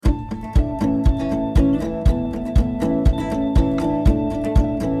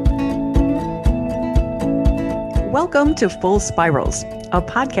Welcome to Full Spirals, a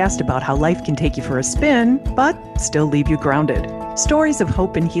podcast about how life can take you for a spin, but still leave you grounded. Stories of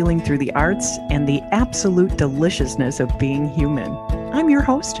hope and healing through the arts and the absolute deliciousness of being human. I'm your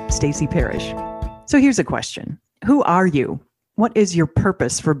host, Stacey Parrish. So here's a question. Who are you? What is your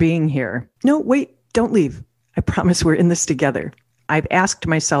purpose for being here? No, wait, don't leave. I promise we're in this together. I've asked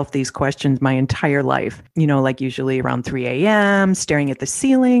myself these questions my entire life, like usually around 3 a.m., staring at the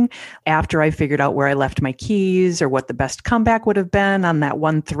ceiling, after I figured out where I left my keys or what the best comeback would have been on that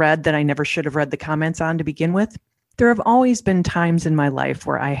one thread that I never should have read the comments on to begin with. There have always been times in my life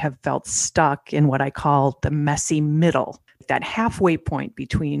where I have felt stuck in what I call the messy middle, that halfway point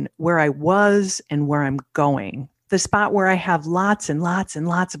between where I was and where I'm going, the spot where I have lots and lots and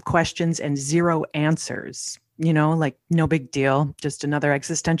lots of questions and zero answers. Like no big deal, just another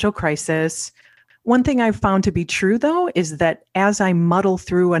existential crisis. One thing I've found to be true, though, is that as I muddle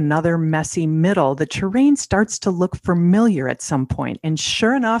through another messy middle, the terrain starts to look familiar at some point. And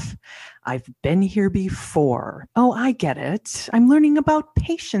sure enough, I've been here before. Oh, I get it. I'm learning about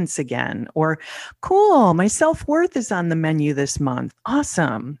patience again. Or, cool, my self-worth is on the menu this month.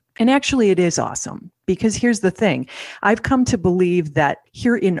 Awesome. And actually, it is awesome. Because here's the thing. I've come to believe that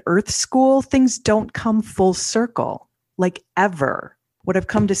here in Earth School, things don't come full circle, like ever. What I've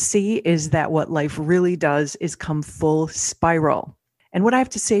come to see is that what life really does is come full spiral. And what I have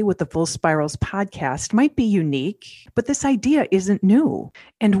to say with the Full Spirals podcast might be unique, but this idea isn't new.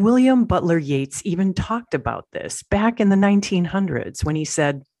 And William Butler Yeats even talked about this back in the 1900s when he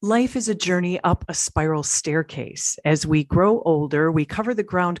said, "Life is a journey up a spiral staircase. As we grow older, we cover the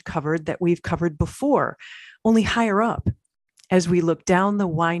ground covered that we've covered before, only higher up. As we look down the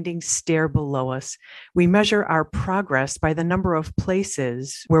winding stair below us, we measure our progress by the number of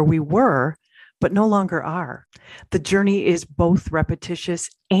places where we were, but no longer are. The journey is both repetitious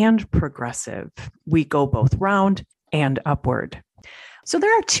and progressive. We go both round and upward." So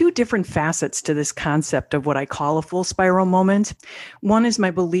there are two different facets to this concept of what I call a full spiral moment. One is my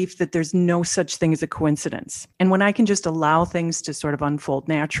belief that there's no such thing as a coincidence. And when I can just allow things to sort of unfold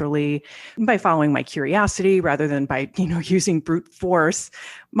naturally by following my curiosity rather than by, using brute force,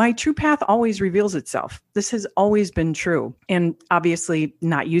 my true path always reveals itself. This has always been true. And obviously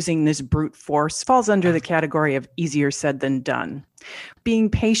not using this brute force falls under the category of easier said than done. Being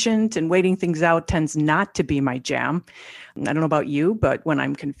patient and waiting things out tends not to be my jam. I don't know about you, but when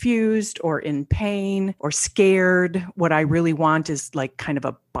I'm confused or in pain or scared, what I really want is like kind of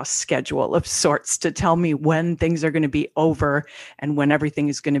a bus schedule of sorts to tell me when things are going to be over and when everything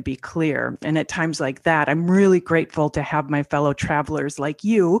is going to be clear. And at times like that, I'm really grateful to have my fellow travelers like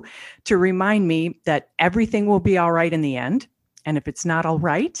you to remind me that everything will be all right in the end. And if it's not all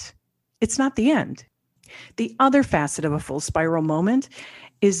right, it's not the end. The other facet of a full spiral moment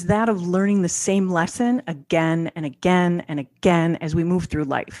is that of learning the same lesson again and again and again as we move through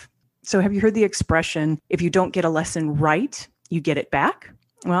life. So have you heard the expression, if you don't get a lesson right, you get it back?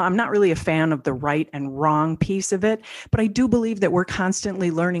 Well, I'm not really a fan of the right and wrong piece of it, but I do believe that we're constantly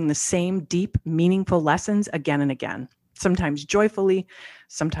learning the same deep, meaningful lessons again and again. Sometimes joyfully,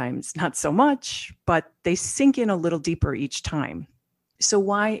 sometimes not so much, but they sink in a little deeper each time. So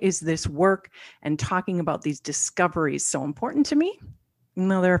why is this work and talking about these discoveries so important to me?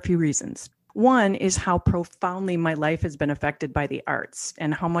 Well, there are a few reasons. One is how profoundly my life has been affected by the arts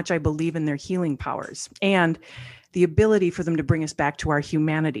and how much I believe in their healing powers and the ability for them to bring us back to our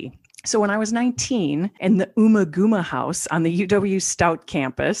humanity. So when I was 19 in the Ummagumma House on the UW Stout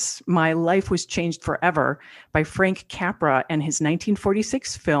campus, my life was changed forever by Frank Capra and his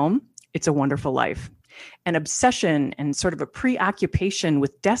 1946 film, It's a Wonderful Life. An obsession and sort of a preoccupation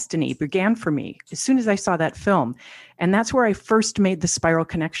with destiny began for me as soon as I saw that film. And that's where I first made the spiral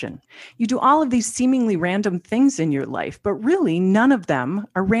connection. You do all of these seemingly random things in your life, but really none of them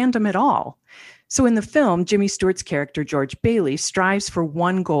are random at all. So in the film, Jimmy Stewart's character, George Bailey, strives for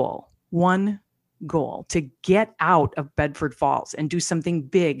one goal, to get out of Bedford Falls and do something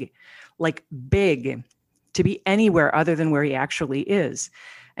big, to be anywhere other than where he actually is.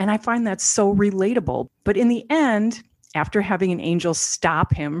 And I find that so relatable. But in the end, after having an angel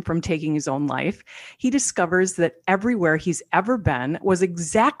stop him from taking his own life, he discovers that everywhere he's ever been was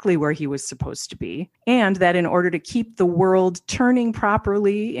exactly where he was supposed to be. And that in order to keep the world turning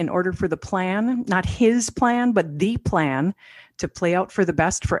properly, in order for the plan, not his plan, but the plan to play out for the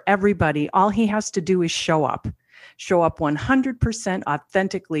best for everybody, all he has to do is show up 100%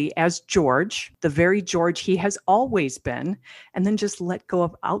 authentically as George, the very George he has always been, and then just let go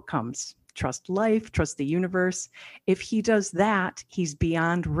of outcomes. Trust life, trust the universe. If he does that, he's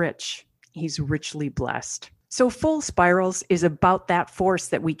beyond rich. He's richly blessed. So Full Spirals is about that force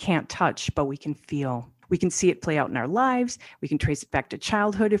that we can't touch, but we can feel. We can see it play out in our lives. We can trace it back to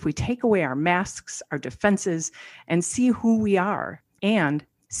childhood if we take away our masks, our defenses, and see who we are, and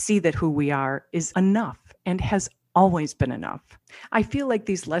see that who we are is enough and has always been enough. I feel like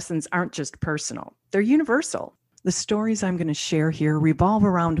these lessons aren't just personal, they're universal. The stories I'm going to share here revolve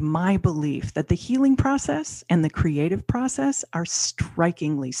around my belief that the healing process and the creative process are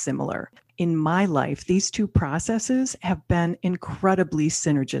strikingly similar. In my life, these two processes have been incredibly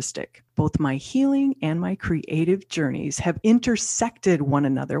synergistic. Both my healing and my creative journeys have intersected one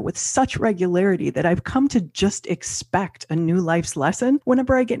another with such regularity that I've come to just expect a new life's lesson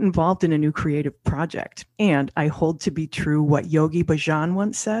whenever I get involved in a new creative project. And I hold to be true what Yogi Bhajan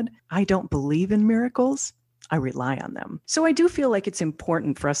once said, I don't believe in miracles, I rely on them. So I do feel like it's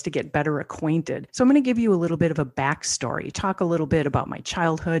important for us to get better acquainted. So I'm going to give you a little bit of a backstory, talk a little bit about my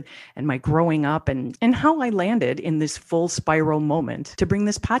childhood and my growing up and how I landed in this full spiral moment to bring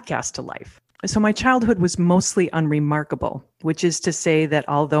this podcast to life. So my childhood was mostly unremarkable, which is to say that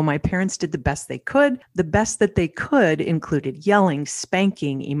although my parents did the best they could, the best that they could included yelling,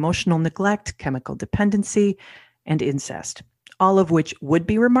 spanking, emotional neglect, chemical dependency, and incest, all of which would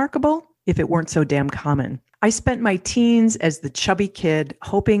be remarkable if it weren't so damn common. I spent my teens as the chubby kid,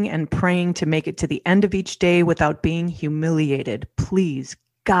 hoping and praying to make it to the end of each day without being humiliated. Please,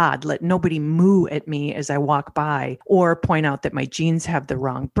 God, let nobody moo at me as I walk by, or point out that my jeans have the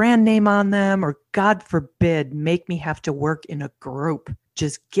wrong brand name on them, or God forbid, make me have to work in a group.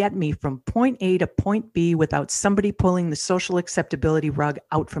 Just get me from point A to point B without somebody pulling the social acceptability rug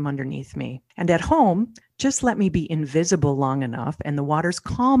out from underneath me. And at home, just let me be invisible long enough and the water's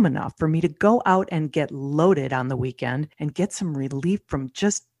calm enough for me to go out and get loaded on the weekend and get some relief from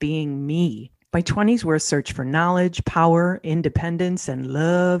just being me. My 20s were a search for knowledge, power, independence, and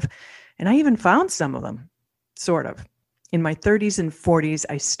love. And I even found some of them, sort of. In my 30s and 40s,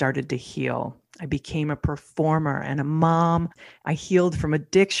 I started to heal. I became a performer and a mom. I healed from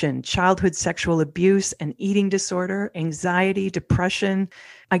addiction, childhood sexual abuse, and eating disorder, anxiety, depression.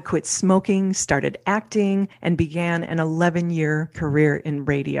 I quit smoking, started acting, and began an 11-year career in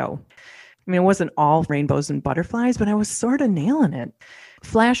radio. I mean, it wasn't all rainbows and butterflies, but I was sort of nailing it.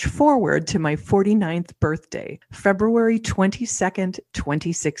 Flash forward to my 49th birthday, February 22nd,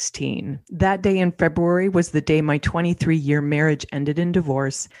 2016. That day in February was the day my 23-year marriage ended in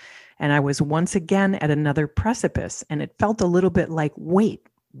divorce, and I was once again at another precipice, and it felt a little bit like, wait,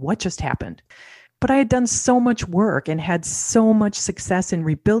 what just happened? But I had done so much work and had so much success in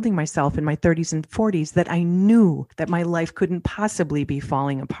rebuilding myself in my 30s and 40s that I knew that my life couldn't possibly be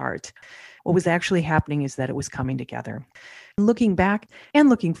falling apart. What was actually happening is that it was coming together. Looking back and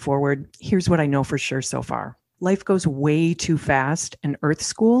looking forward, here's what I know for sure so far. Life goes way too fast, and Earth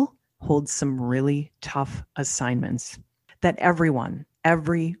School holds some really tough assignments. That everyone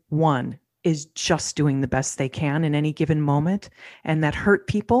is just doing the best they can in any given moment, and that hurt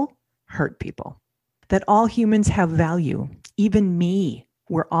people. That all humans have value, even me.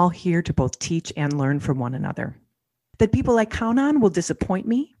 We're all here to both teach and learn from one another. That people I count on will disappoint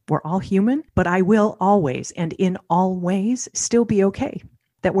me. We're all human, but I will always and in all ways still be okay.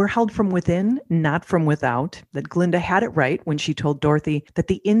 That we're held from within, not from without. That Glinda had it right when she told Dorothy that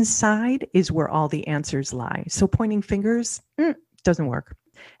the inside is where all the answers lie. So pointing fingers doesn't work.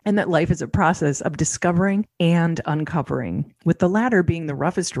 And that life is a process of discovering and uncovering, with the latter being the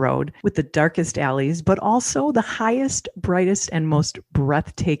roughest road, with the darkest alleys, but also the highest, brightest, and most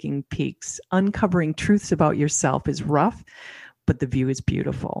breathtaking peaks. Uncovering truths about yourself is rough, but the view is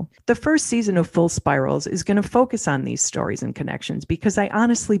beautiful. The first season of Full Spirals is going to focus on these stories and connections because I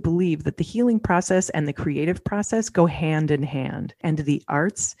honestly believe that the healing process and the creative process go hand in hand, and the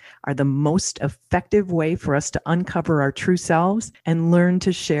arts are the most effective way for us to uncover our true selves and learn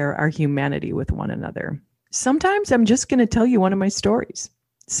to share our humanity with one another. Sometimes I'm just going to tell you one of my stories.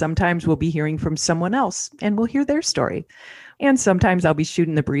 Sometimes we'll be hearing from someone else and we'll hear their story. And sometimes I'll be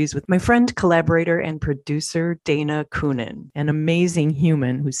shooting the breeze with my friend, collaborator, and producer, Dana Coonan, an amazing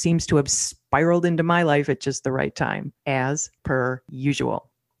human who seems to have spiraled into my life at just the right time, as per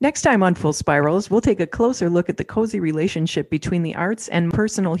usual. Next time on Full Spirals, we'll take a closer look at the cozy relationship between the arts and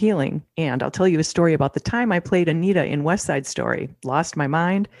personal healing. And I'll tell you a story about the time I played Anita in West Side Story, lost my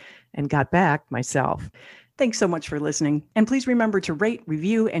mind, and got back myself. Thanks so much for listening. And please remember to rate,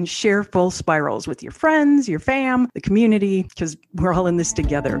 review, and share Full Spirals with your friends, your fam, the community, because we're all in this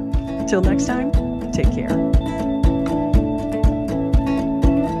together. Till next time, take care.